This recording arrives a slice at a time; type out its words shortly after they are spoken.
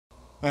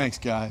Thanks,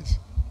 guys.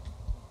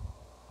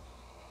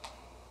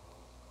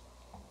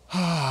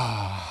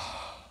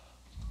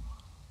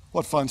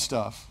 What fun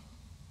stuff.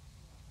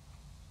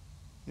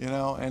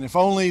 And if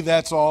only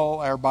that's all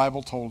our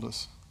Bible told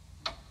us,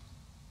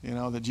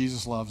 that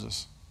Jesus loves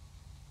us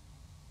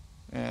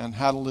and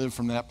how to live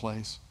from that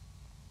place.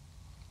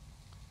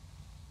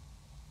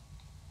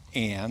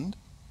 And,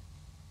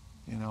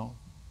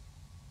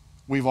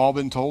 we've all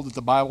been told that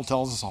the Bible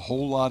tells us a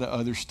whole lot of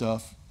other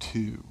stuff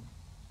too.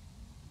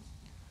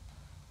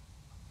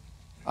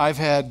 I've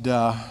had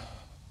an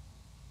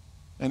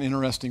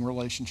interesting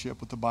relationship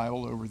with the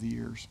Bible over the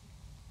years.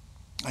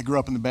 I grew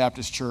up in the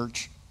Baptist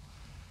church,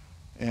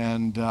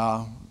 and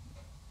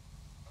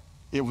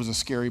it was a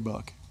scary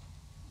book.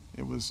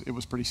 It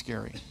was pretty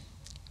scary.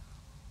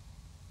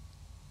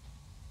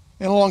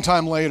 And a long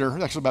time later,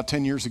 actually about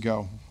 10 years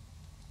ago,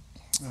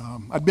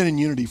 I'd been in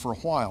Unity for a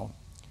while.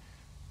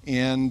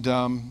 And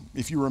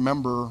if you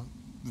remember,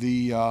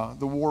 the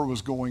war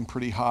was going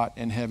pretty hot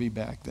and heavy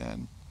back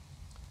then.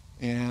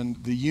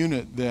 And the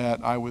unit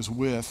that I was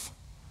with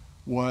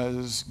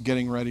was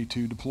getting ready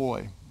to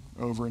deploy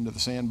over into the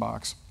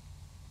sandbox.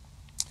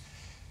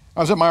 I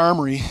was at my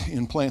armory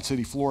in Plant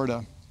City,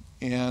 Florida,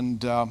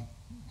 and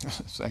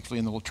it's actually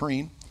in the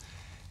latrine.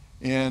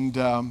 And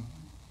a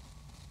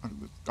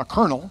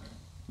colonel,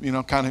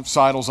 kind of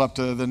sidles up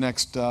to the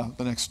next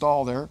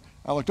stall there.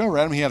 I looked over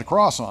at him. He had a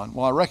cross on.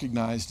 Well, I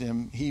recognized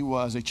him. He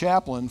was a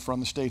chaplain from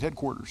the state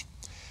headquarters.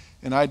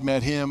 And I'd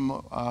met him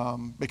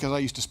because I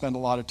used to spend a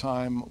lot of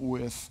time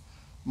with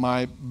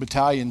my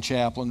battalion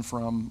chaplain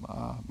from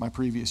my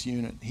previous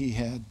unit.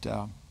 He'd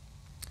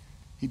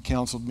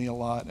counseled me a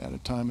lot at a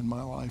time in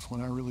my life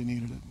when I really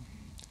needed it.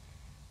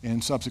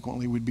 And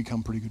subsequently, we'd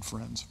become pretty good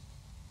friends.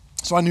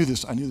 So I knew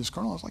this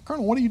colonel. I was like,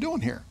 "Colonel, what are you doing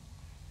here?"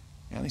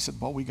 And he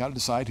said, "Well, we got to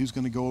decide who's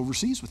going to go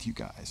overseas with you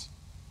guys."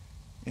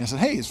 And I said,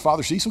 "Hey, is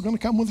Father Cecil going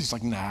to come with us?" He's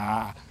like,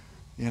 "Nah."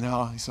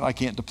 He said, "I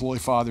can't deploy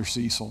Father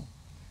Cecil.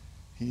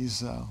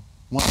 He's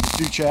one of the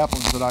two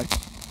chaplains that I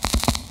have."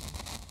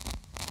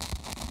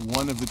 He's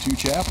one of the two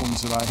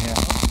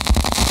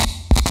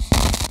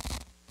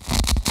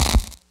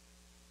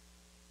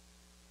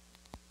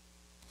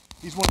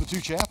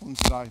chaplains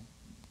that I.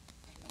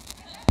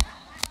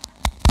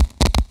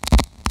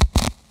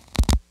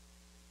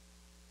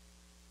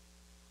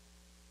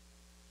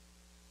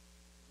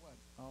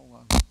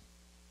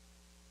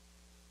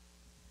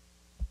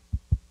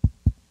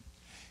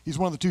 He's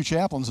one of the two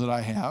chaplains that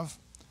I have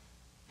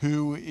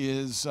who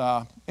is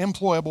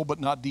employable but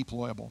not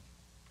deployable.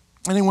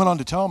 And he went on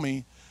to tell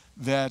me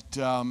that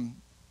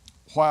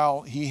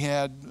while he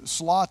had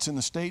slots in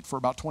the state for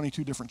about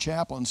 22 different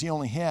chaplains, he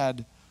only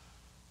had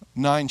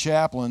 9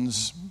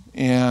 chaplains,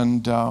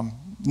 and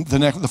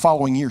the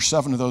following year,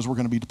 7 of those were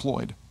going to be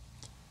deployed.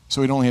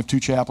 So he'd only have 2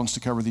 chaplains to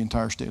cover the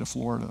entire state of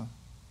Florida.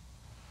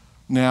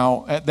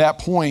 Now, at that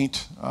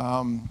point,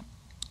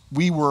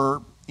 we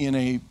were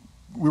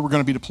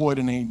going to be deployed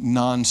in a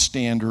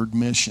non-standard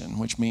mission,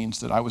 which means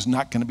that I was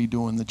not going to be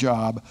doing the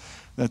job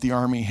that the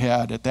Army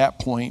had at that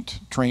point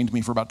trained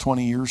me for about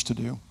 20 years to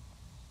do.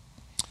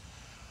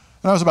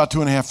 And I was about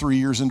 2.5, 3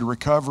 years into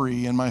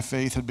recovery, and my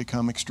faith had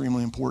become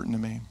extremely important to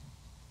me.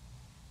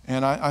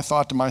 And I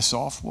thought to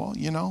myself, well,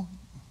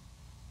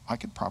 I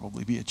could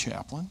probably be a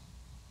chaplain.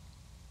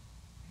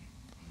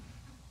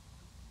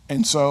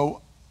 And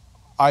so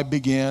I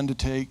began to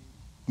take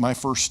my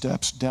first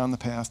steps down the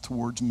path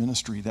towards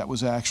ministry. That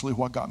was actually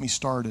what got me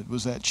started,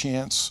 was that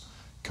chance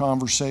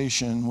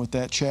conversation with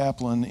that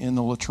chaplain in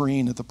the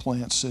latrine at the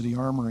Plant City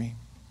Armory.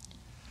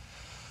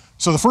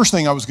 So the first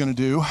thing I was going to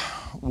do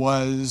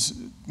was,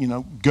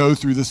 go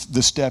through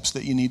the steps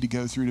that you need to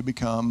go through to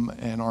become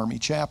an Army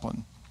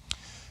chaplain.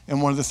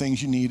 And one of the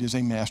things you need is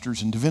a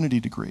master's in divinity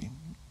degree.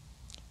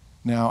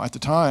 Now, at the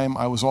time,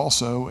 I was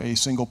also a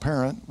single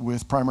parent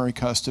with primary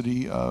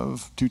custody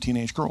of 2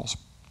 teenage girls.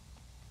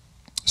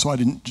 So I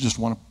didn't just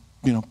want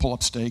to, pull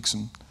up stakes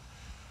and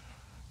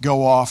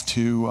go off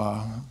to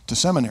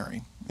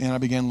seminary. And I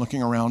began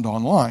looking around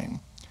online.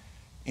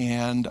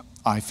 And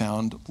I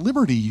found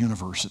Liberty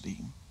University,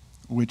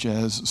 which,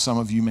 as some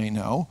of you may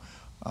know,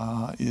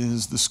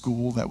 is the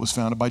school that was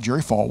founded by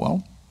Jerry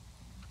Falwell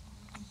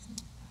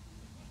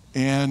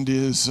and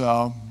is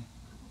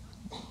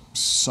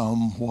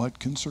somewhat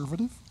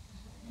conservative.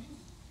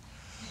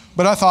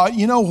 But I thought,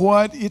 you know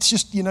what, it's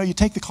just, you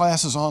take the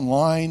classes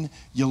online,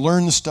 you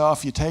learn the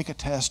stuff, you take a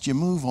test, you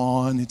move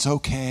on, it's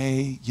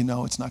okay,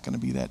 it's not going to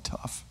be that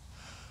tough.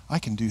 I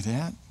can do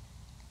that.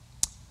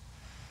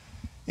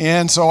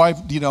 And so I,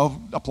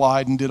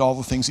 applied and did all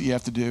the things that you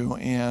have to do,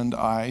 and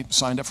I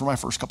signed up for my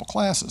first couple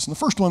classes. And the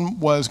first one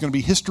was going to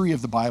be History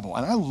of the Bible,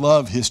 and I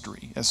love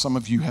history, as some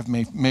of you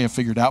may have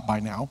figured out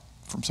by now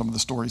from some of the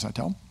stories I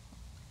tell.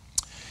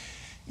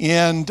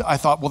 And I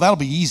thought, well, that'll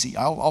be easy.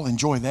 I'll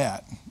enjoy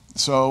that.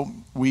 So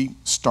we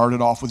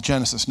started off with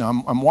Genesis.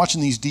 Now, I'm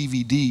watching these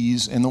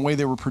DVDs, and the way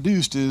they were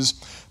produced is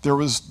there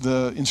was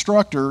the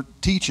instructor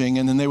teaching,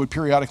 and then they would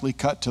periodically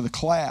cut to the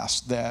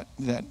class that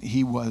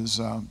he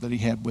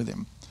had with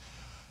him.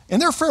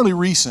 And they're fairly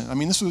recent. I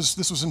mean, this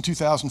was in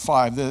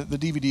 2005. The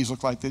DVDs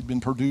looked like they'd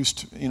been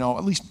produced,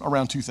 at least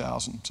around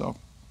 2000. So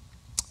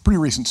pretty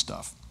recent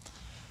stuff.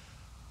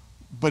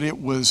 But it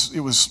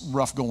was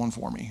rough going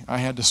for me. I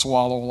had to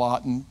swallow a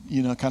lot and,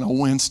 kind of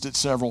winced at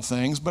several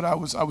things, but I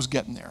was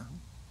getting there.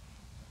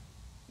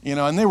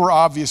 And they were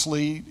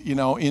obviously,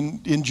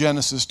 in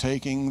Genesis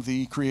taking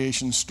the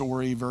creation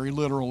story very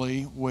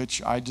literally,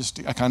 which I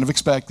kind of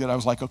expected. I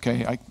was like,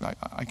 okay,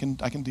 I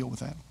can deal with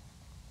that.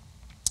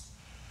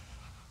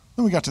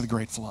 Then we got to the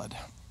Great Flood.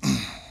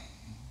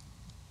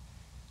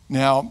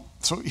 Now,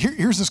 so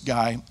here's this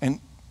guy, and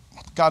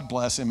God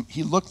bless him.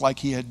 He looked like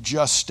he had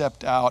just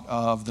stepped out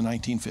of the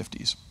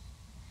 1950s.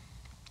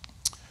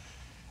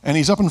 And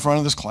he's up in front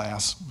of this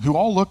class, who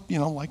all look,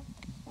 like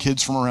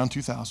kids from around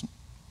 2000.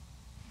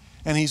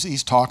 And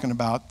he's talking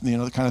about,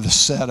 kind of the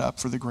setup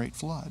for the Great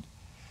Flood.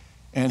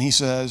 And he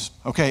says,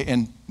 okay,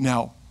 and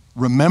now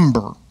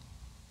remember,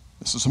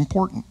 this is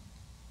important.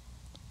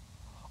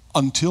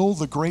 Until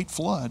the Great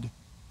Flood,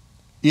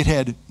 it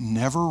had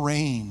never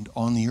rained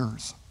on the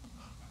earth.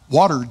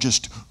 Water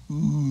just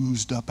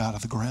oozed up out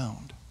of the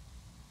ground.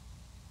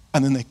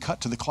 And then they cut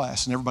to the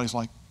class, and everybody's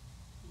like,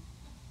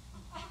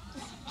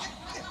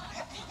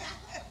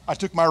 I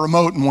took my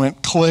remote and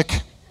went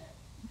click.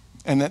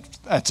 And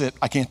that's it.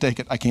 I can't take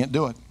it. I can't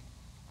do it.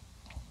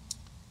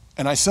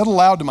 And I said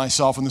aloud to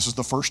myself, and this is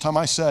the first time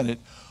I said it,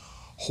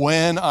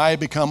 when I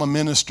become a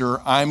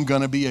minister, I'm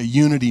going to be a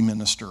unity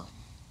minister.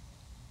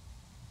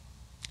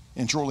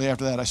 And shortly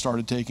after that, I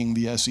started taking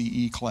the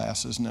SEE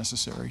classes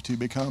necessary to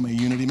become a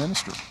unity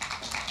minister.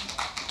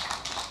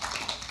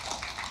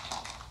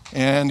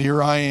 And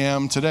here I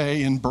am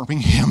today in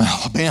Birmingham,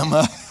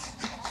 Alabama,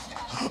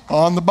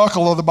 on the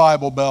buckle of the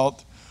Bible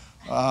Belt.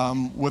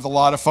 With a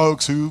lot of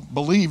folks who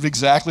believed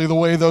exactly the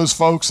way those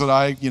folks that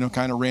I,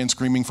 kind of ran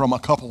screaming from a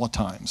couple of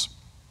times.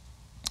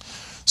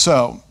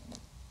 So,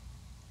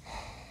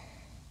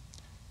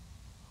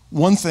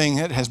 one thing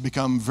that has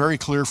become very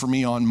clear for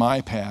me on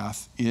my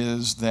path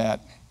is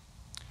that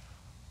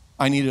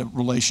I need a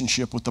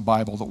relationship with the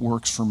Bible that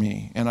works for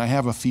me. And I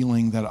have a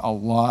feeling that a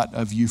lot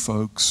of you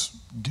folks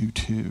do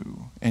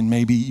too. And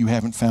maybe you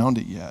haven't found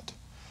it yet.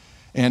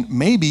 And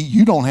maybe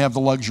you don't have the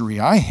luxury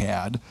I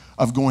had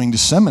of going to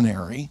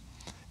seminary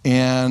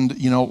and,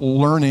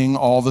 learning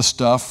all the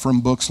stuff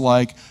from books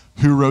like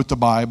Who Wrote the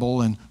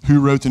Bible and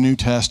Who Wrote the New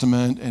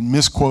Testament and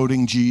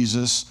misquoting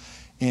Jesus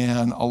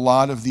and a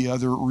lot of the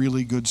other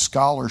really good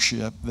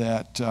scholarship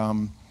that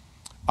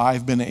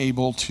I've been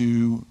able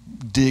to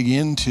dig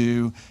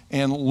into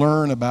and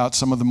learn about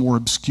some of the more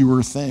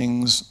obscure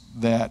things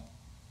that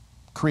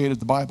created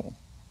the Bible.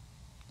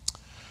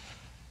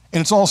 And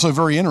it's also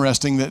very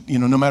interesting that,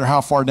 no matter how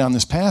far down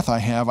this path I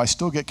have, I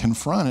still get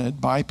confronted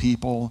by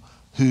people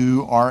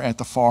who are at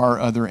the far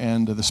other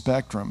end of the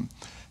spectrum.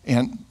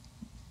 And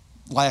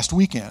last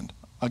weekend,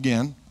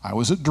 again, I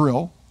was at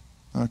drill,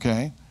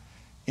 okay?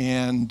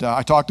 And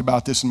I talked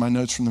about this in my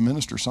notes from the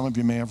minister. Some of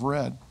you may have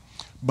read.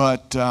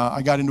 But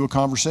I got into a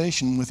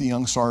conversation with a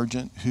young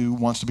sergeant who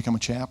wants to become a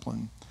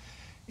chaplain.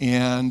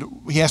 And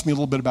he asked me a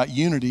little bit about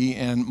unity,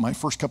 and my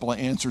first couple of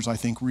answers, I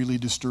think, really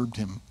disturbed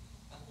him.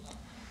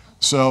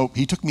 So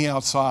he took me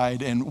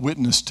outside and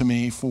witnessed to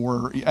me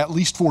for at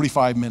least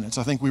 45 minutes.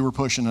 I think we were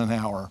pushing an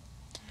hour.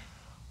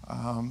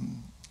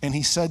 And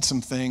he said some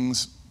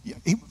things.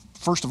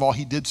 First of all,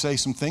 he did say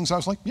some things. I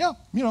was like, yeah,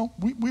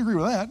 we agree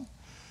with that.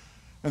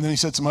 And then he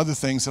said some other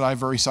things that I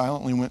very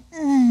silently went,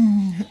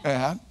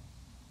 at.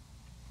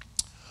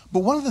 But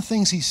one of the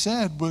things he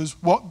said was,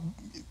 well,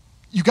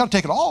 you got to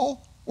take it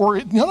all,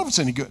 or none of it's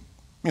any good.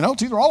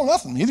 It's either all or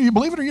nothing. Either you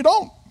believe it or you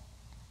don't.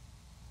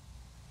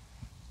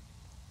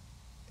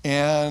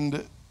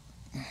 And,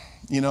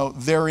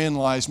 therein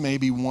lies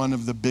maybe one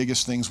of the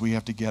biggest things we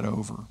have to get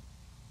over.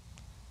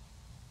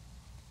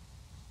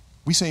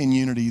 We say in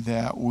unity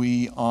that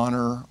we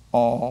honor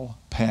all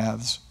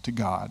paths to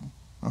God,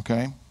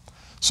 okay?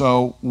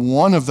 So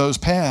one of those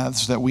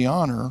paths that we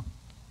honor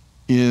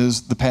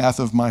is the path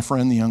of my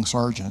friend, the young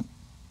sergeant,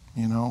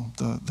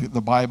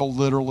 the Bible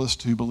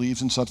literalist who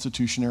believes in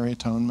substitutionary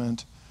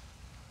atonement,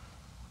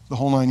 the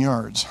whole 9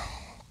 yards.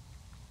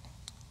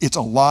 It's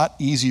a lot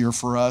easier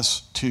for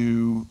us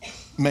to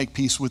make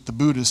peace with the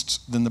Buddhists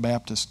than the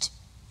Baptists.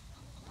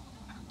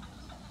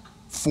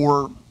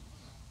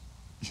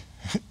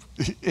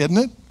 Isn't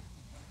it?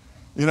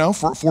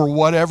 For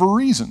whatever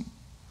reason.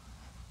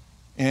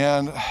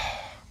 And,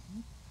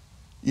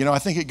 I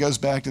think it goes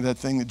back to that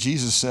thing that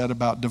Jesus said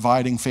about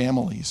dividing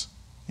families.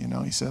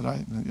 He said, I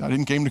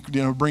didn't came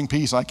to bring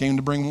peace. I came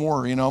to bring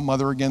war,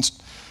 mother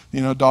against,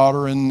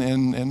 daughter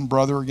and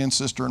brother against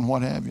sister and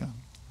what have you.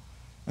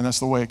 And that's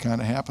the way it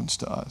kind of happens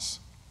to us.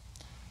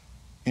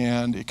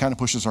 And it kind of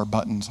pushes our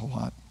buttons a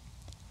lot.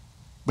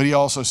 But he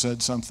also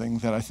said something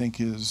that I think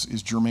is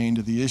germane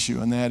to the issue,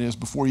 and that is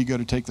before you go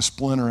to take the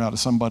splinter out of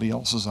somebody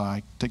else's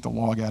eye, take the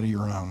log out of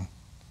your own.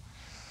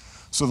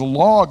 So the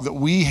log that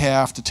we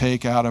have to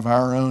take out of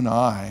our own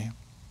eye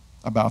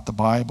about the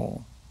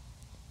Bible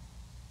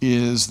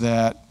is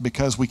that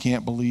because we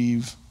can't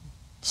believe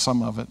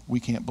some of it, we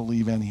can't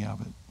believe any of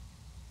it.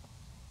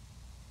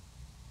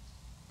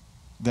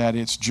 that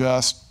it's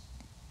just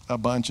a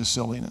bunch of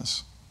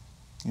silliness.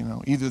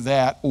 Either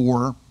that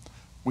or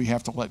we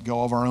have to let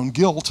go of our own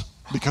guilt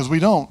because we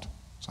don't.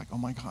 It's like, oh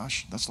my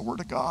gosh, that's the word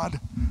of God,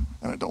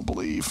 and I don't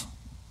believe.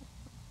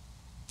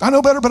 I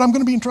know better, but I'm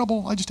going to be in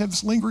trouble. I just have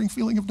this lingering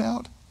feeling of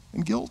doubt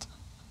and guilt.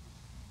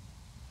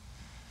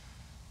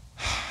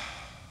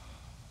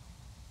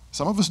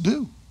 Some of us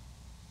do.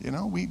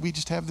 We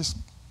just have this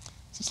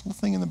little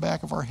thing in the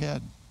back of our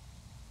head.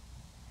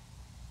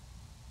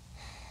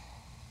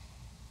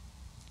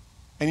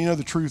 And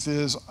the truth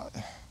is,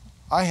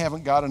 I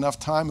haven't got enough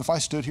time. If I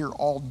stood here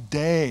all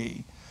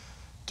day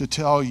to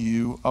tell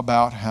you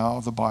about how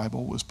the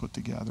Bible was put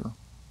together.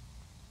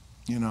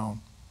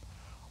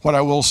 What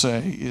I will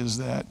say is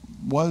that,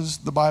 was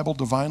the Bible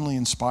divinely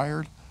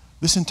inspired?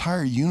 This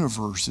entire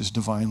universe is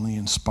divinely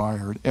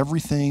inspired.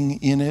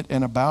 Everything in it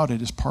and about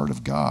it is part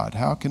of God.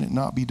 How can it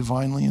not be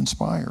divinely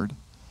inspired?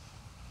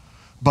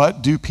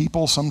 But do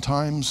people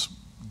sometimes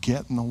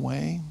get in the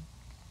way?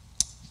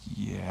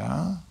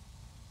 Yeah.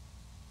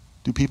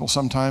 Do people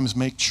sometimes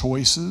make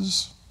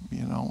choices,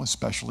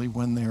 especially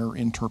when they're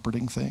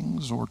interpreting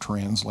things or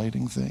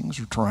translating things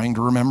or trying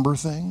to remember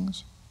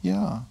things?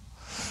 Yeah.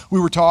 We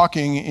were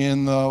talking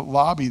in the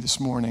lobby this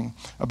morning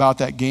about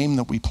that game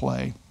that we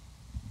play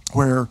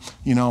where,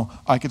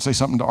 I could say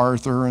something to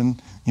Arthur and,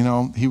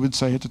 he would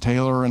say it to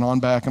Taylor and on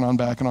back and on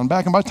back and on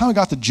back. And by the time I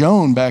got to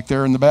Joan back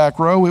there in the back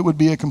row, it would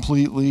be a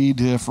completely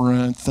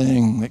different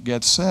thing that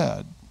gets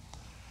said.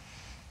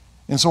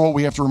 And so what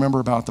we have to remember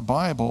about the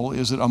Bible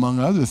is that, among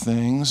other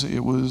things,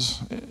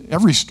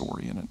 every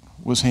story in it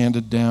was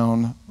handed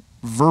down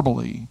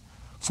verbally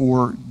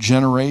for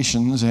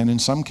generations and in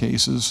some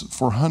cases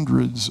for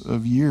hundreds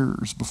of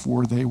years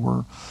before they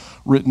were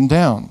written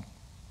down.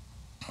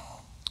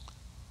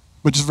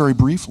 But just very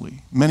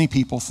briefly, many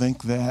people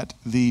think that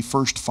the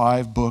first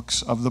 5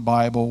 books of the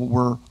Bible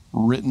were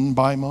written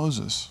by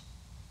Moses,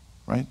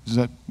 right?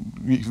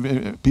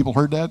 People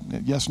heard that?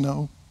 Yes,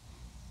 no?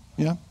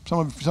 Yeah, some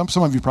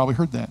of you probably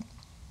heard that,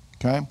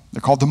 okay? They're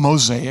called the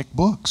Mosaic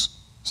books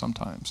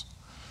sometimes.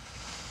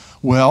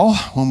 Well,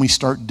 when we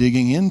start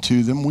digging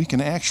into them, we can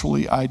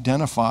actually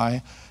identify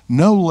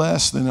no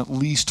less than at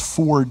least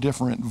 4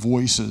 different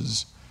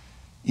voices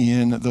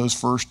in those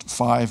first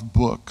 5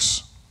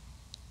 books.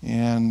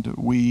 And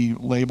we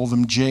label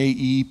them J,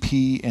 E,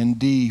 P, and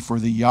D for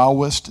the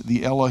Yahwist,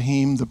 the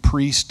Elohim, the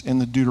priest, and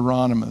the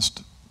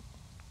Deuteronomist.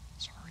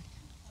 Sorry.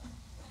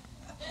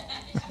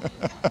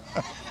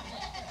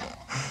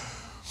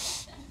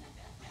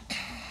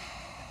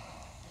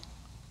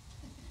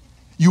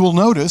 You will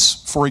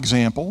notice, for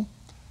example,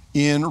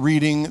 in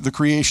reading the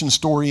creation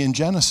story in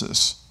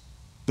Genesis,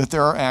 that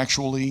there are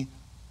actually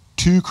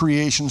 2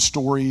 creation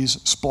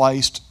stories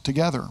spliced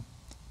together,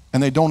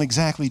 and they don't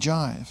exactly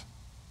jive.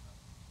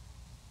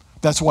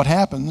 That's what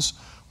happens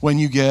when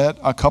you get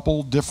a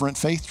couple different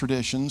faith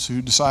traditions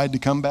who decide to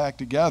come back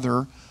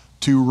together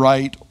to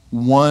write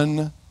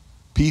one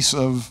piece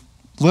of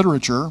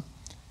literature,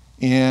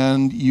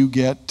 and you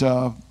get,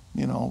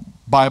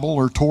 Bible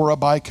or Torah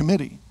by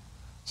committee.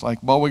 It's like,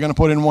 well, we're going to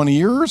put in one of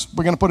yours,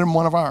 we're going to put in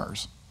one of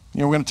ours.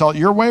 We're going to tell it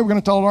your way, we're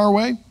going to tell it our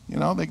way.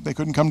 They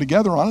couldn't come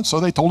together on it, so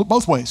they told it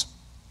both ways.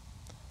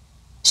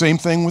 Same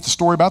thing with the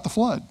story about the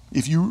flood.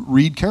 If you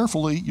read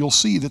carefully, you'll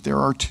see that there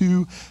are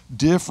 2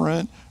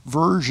 different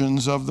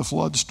versions of the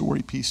flood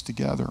story pieced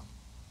together.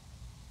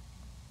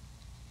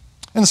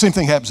 And the same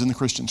thing happens in the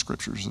Christian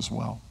scriptures as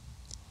well.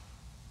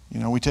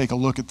 We take a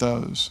look at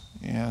those,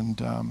 and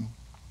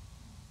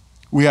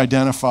we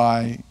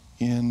identify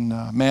in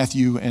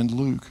Matthew and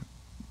Luke,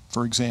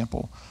 for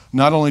example,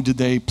 not only did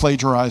they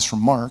plagiarize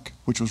from Mark,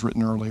 which was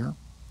written earlier,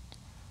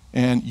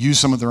 and use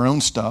some of their own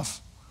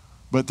stuff,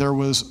 but there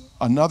was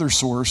another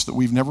source that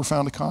we've never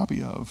found a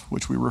copy of,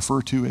 which we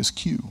refer to as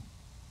Q.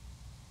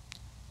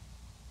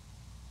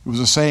 It was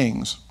a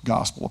sayings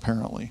gospel,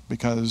 apparently,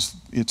 because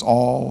it's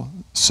all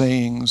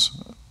sayings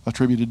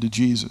attributed to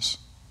Jesus.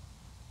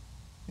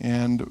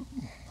 And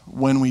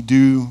when we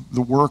do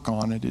the work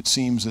on it, it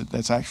seems that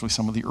that's actually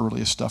some of the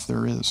earliest stuff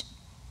there is.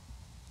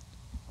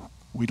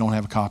 We don't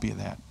have a copy of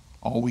that.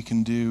 All we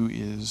can do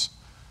is,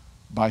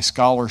 by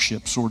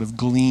scholarship, sort of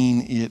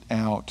glean it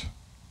out.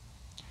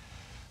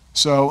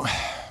 So,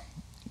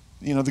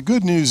 the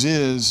good news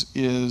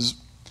is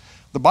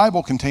the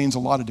Bible contains a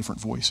lot of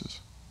different voices.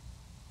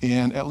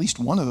 And at least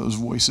one of those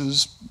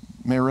voices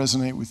may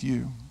resonate with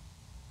you.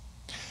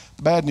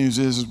 The bad news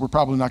is we're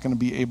probably not going to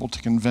be able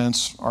to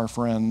convince our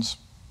friends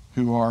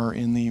who are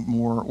in the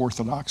more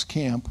orthodox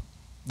camp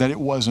that it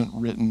wasn't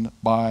written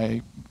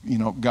by,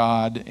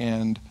 God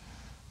and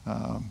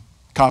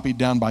copied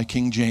down by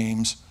King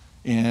James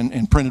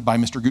and printed by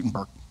Mr.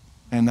 Gutenberg.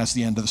 And that's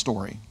the end of the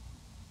story.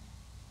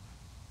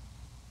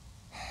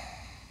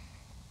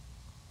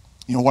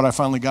 What I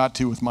finally got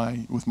to with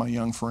my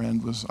young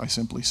friend was I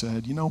simply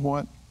said, you know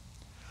what?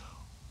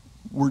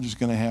 We're just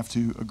going to have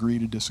to agree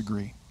to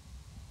disagree.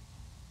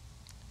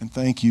 And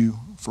thank you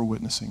for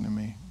witnessing to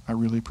me. I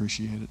really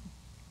appreciate it.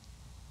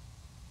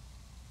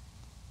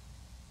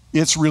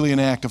 It's really an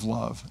act of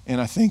love. And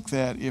I think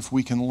that if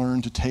we can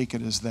learn to take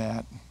it as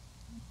that,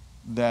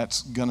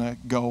 that's going to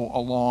go a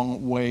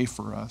long way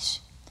for us.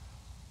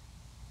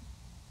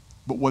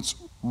 But what's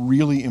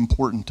really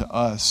important to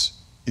us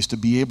is to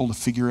be able to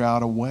figure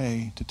out a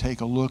way to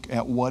take a look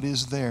at what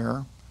is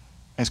there,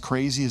 as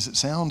crazy as it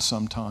sounds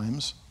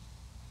sometimes,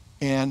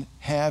 and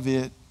have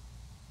it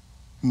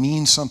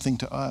mean something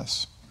to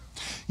us.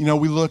 You know,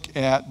 we look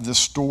at the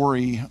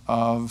story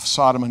of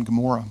Sodom and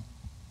Gomorrah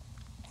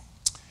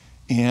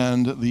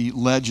and the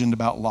legend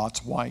about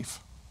Lot's wife.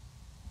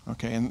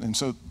 Okay, and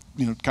so,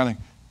 you know, kind of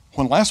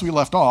when last we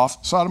left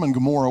off, Sodom and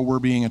Gomorrah were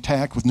being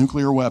attacked with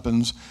nuclear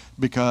weapons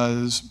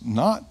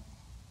not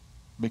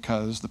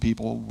because the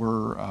people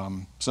were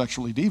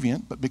sexually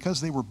deviant, but because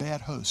they were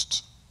bad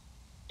hosts.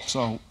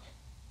 So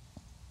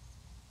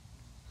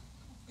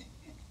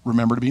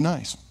remember to be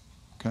nice,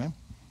 okay?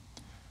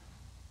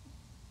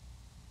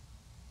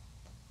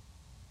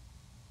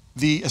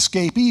 The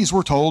escapees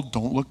were told,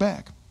 don't look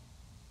back.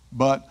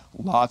 But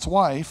Lot's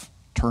wife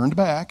turned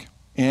back,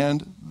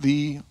 and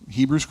the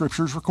Hebrew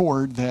scriptures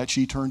record that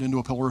she turned into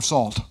a pillar of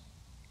salt.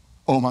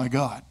 Oh my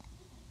God.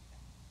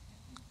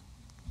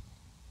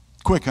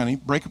 Quick, honey,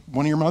 break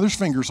one of your mother's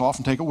fingers off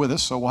and take it with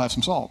us so we'll have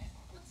some salt.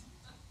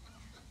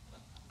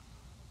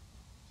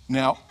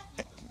 Now,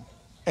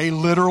 a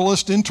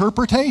literalist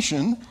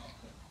interpretation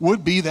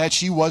would be that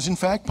she was in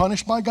fact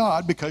punished by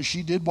God because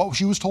she did what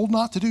she was told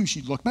not to do.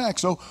 She'd look back.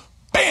 So,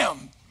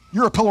 bam,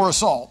 you're a pillar of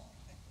salt.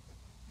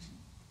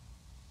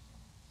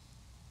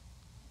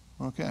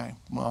 Okay,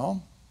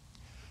 well,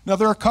 now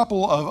there are a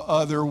couple of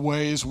other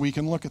ways we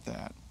can look at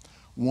that.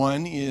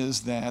 One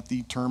is that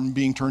the term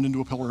being turned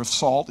into a pillar of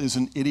salt is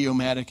an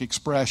idiomatic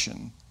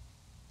expression,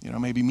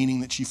 maybe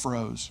meaning that she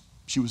froze.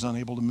 She was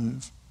unable to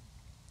move.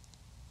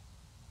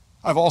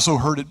 I've also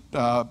heard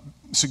it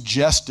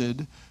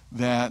suggested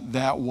that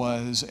that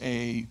was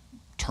a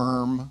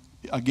term,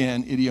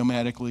 again,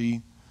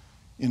 idiomatically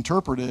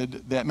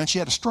interpreted, that meant she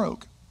had a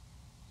stroke.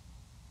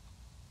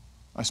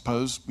 I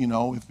suppose,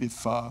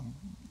 if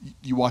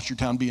you watch your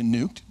town being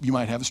nuked, you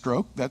might have a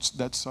stroke.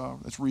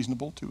 That's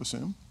reasonable to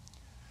assume.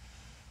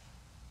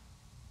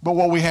 But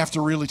what we have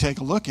to really take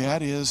a look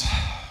at is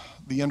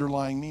the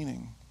underlying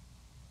meaning.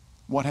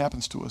 What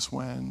happens to us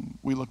when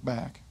we look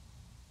back?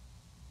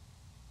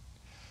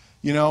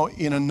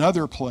 In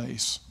another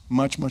place,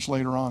 much, much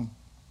later on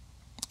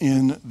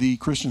in the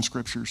Christian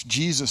scriptures,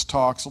 Jesus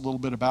talks a little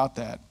bit about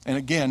that. And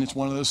again, it's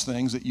one of those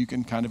things that you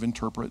can kind of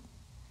interpret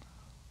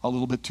a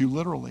little bit too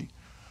literally.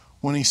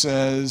 When he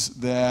says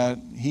that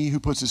he who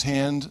puts his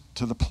hand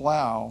to the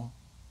plow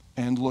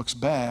and looks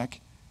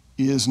back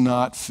is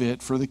not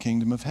fit for the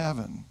kingdom of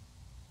heaven.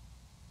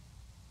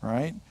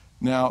 Right?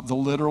 Now, the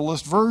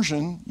literalist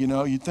version,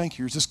 you'd think,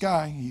 here's this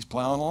guy, he's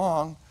plowing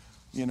along,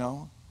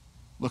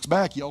 looks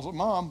back, yells at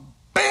mom,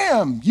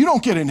 bam, you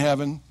don't get in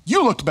heaven.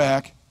 You looked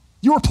back,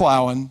 you were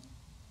plowing.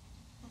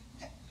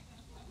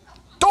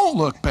 Don't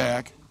look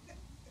back.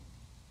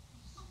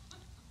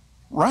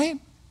 Right?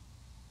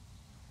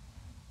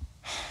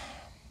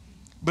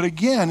 But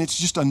again, it's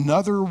just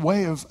another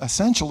way of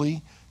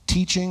essentially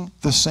teaching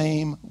the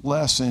same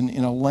lesson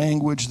in a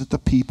language that the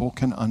people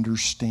can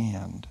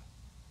understand.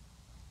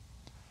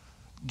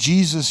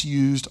 Jesus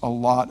used a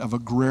lot of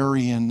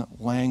agrarian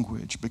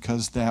language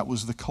because that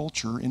was the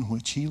culture in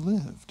which he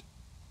lived.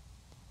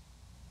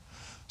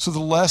 So the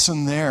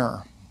lesson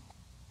there,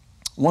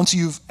 once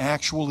you've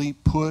actually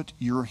put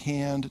your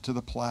hand to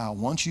the plow,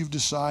 once you've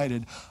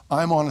decided,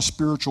 I'm on a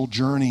spiritual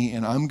journey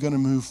and I'm going to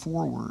move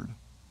forward,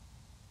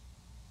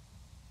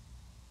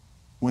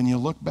 when you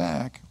look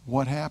back,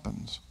 what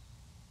happens?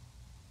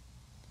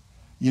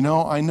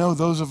 I know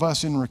those of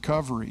us in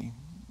recovery,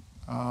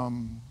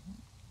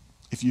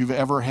 if you've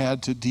ever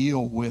had to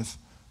deal with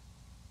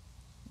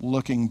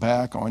looking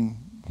back on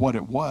what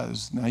it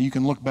was, now you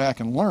can look back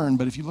and learn,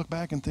 but if you look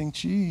back and think,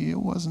 gee, it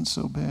wasn't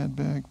so bad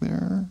back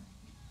there.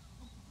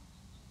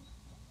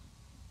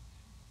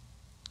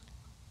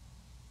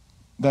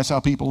 That's how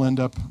people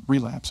end up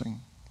relapsing.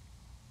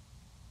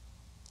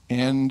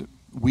 And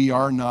we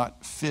are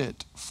not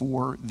fit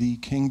for the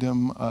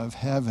kingdom of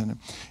heaven.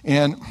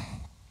 And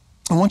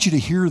I want you to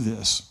hear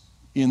this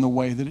in the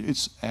way that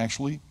it's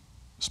actually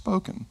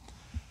spoken.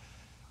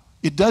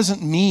 It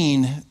doesn't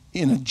mean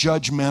in a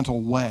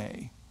judgmental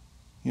way.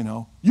 You're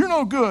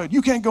no good.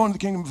 You can't go into the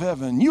kingdom of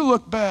heaven. You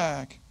look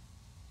back.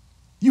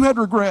 You had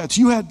regrets.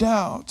 You had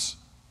doubts.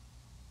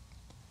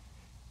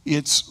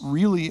 It's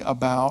really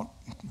about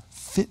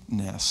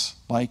fitness,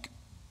 like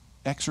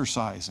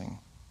exercising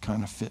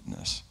kind of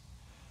fitness.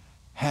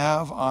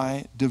 Have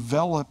I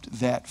developed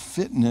that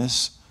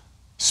fitness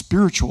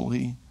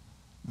spiritually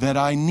that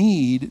I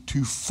need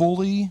to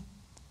fully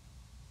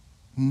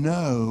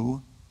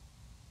know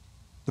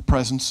the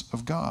presence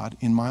of God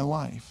in my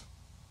life?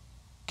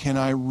 Can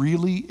I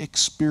really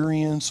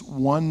experience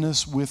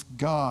oneness with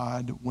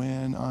God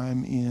when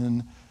I'm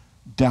in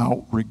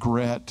doubt,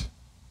 regret,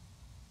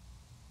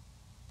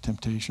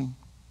 temptation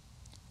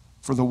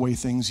for the way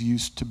things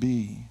used to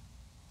be?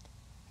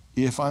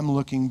 If I'm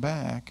looking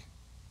back,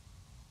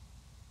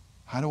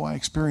 how do I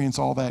experience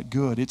all that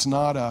good? It's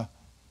not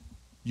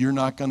you're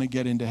not going to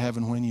get into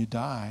heaven when you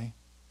die.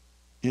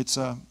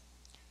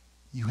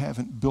 You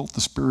haven't built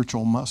the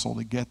spiritual muscle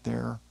to get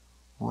there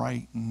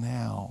right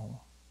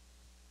now.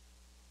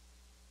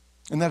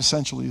 And that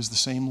essentially is the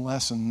same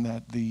lesson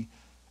that the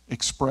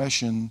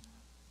expression,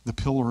 the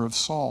pillar of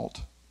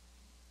salt,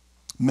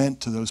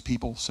 meant to those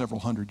people several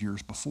hundred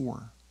years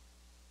before.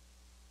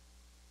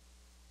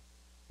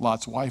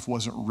 Lot's wife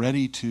wasn't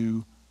ready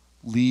to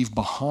leave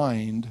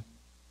behind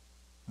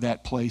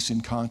that place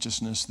in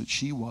consciousness that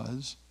she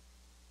was.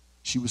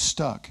 She was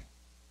stuck.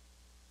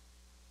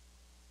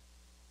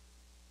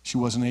 She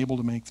wasn't able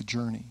to make the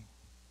journey.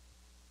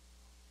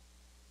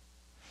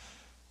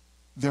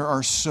 There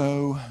are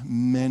so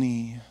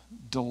many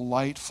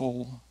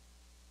delightful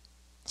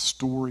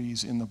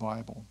stories in the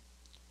Bible.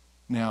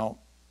 Now,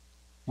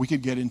 we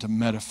could get into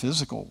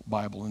metaphysical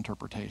Bible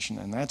interpretation,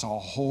 and that's a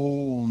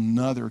whole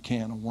nother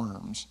can of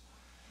worms.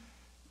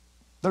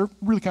 They're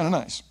really kind of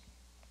nice,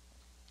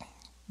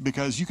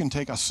 because you can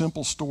take a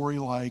simple story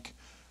like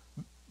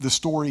the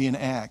story in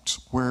Acts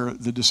where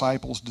the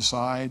disciples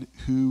decide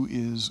who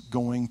is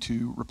going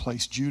to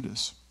replace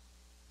Judas,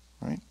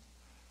 right?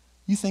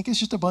 You think it's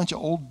just a bunch of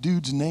old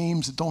dudes'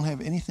 names that don't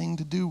have anything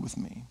to do with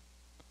me.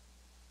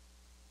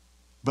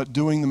 But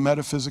doing the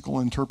metaphysical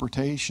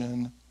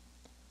interpretation,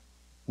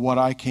 what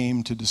I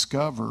came to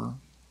discover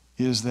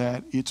is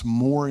that it's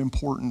more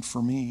important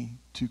for me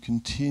to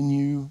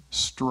continue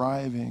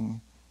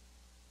striving,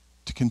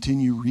 to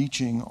continue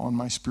reaching on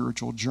my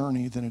spiritual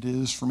journey than it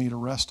is for me to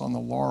rest on the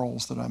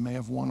laurels that I may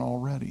have won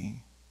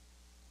already.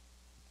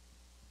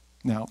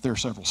 Now, there are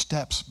several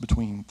steps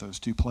between those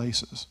two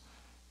places.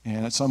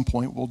 And at some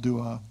point, we'll do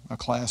a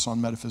class on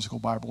metaphysical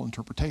Bible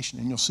interpretation,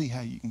 and you'll see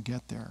how you can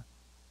get there.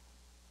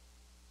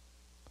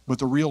 But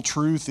the real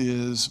truth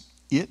is,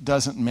 it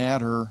doesn't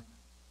matter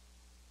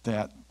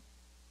that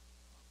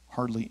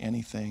hardly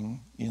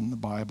anything in the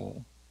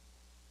Bible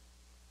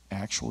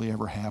actually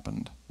ever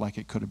happened like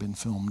it could have been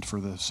filmed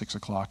for the 6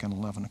 o'clock and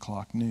 11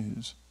 o'clock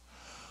news.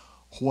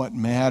 What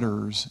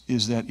matters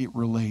is that it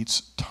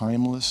relates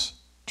timeless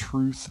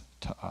truth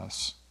to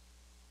us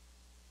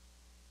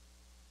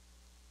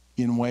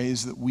in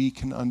ways that we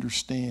can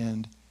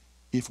understand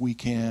if we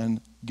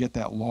can get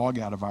that log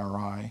out of our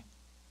eye,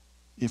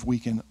 if we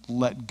can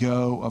let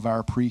go of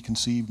our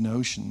preconceived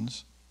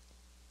notions,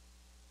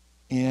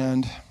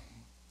 and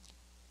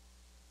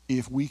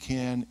if we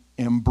can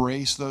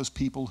embrace those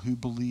people who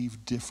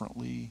believe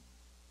differently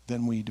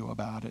than we do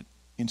about it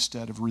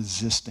instead of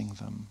resisting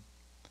them.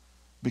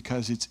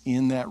 Because it's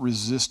in that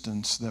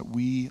resistance that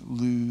we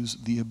lose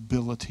the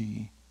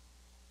ability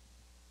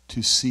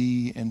to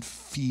see and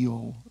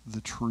feel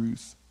the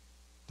truth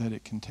that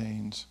it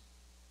contains.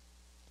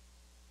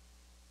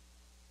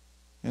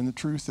 And the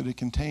truth that it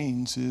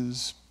contains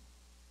is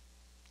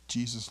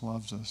Jesus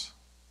loves us.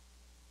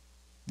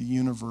 The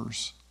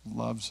universe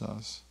loves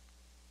us.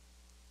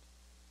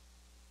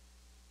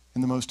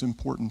 And the most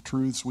important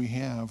truths we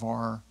have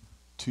are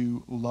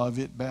to love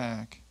it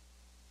back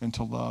and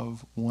to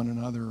love one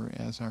another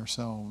as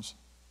ourselves.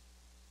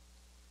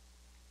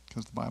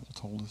 Because the Bible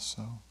told us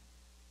so.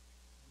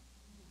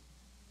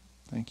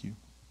 Thank you.